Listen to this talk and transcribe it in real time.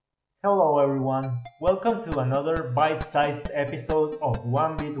Hello everyone, welcome to another bite-sized episode of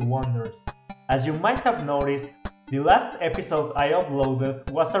One Bit Wonders. As you might have noticed, the last episode I uploaded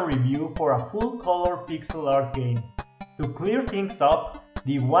was a review for a full-color pixel art game. To clear things up,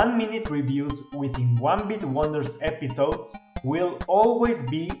 the 1-minute reviews within One Bit Wonders episodes will always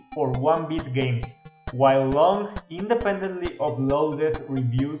be for 1-bit games, while long, independently uploaded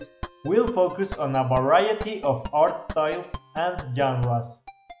reviews will focus on a variety of art styles and genres.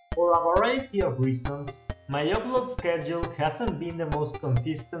 For a variety of reasons, my upload schedule hasn't been the most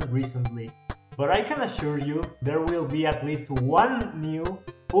consistent recently, but I can assure you there will be at least one new,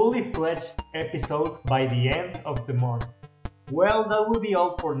 fully fledged episode by the end of the month. Well, that will be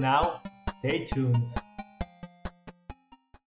all for now. Stay tuned.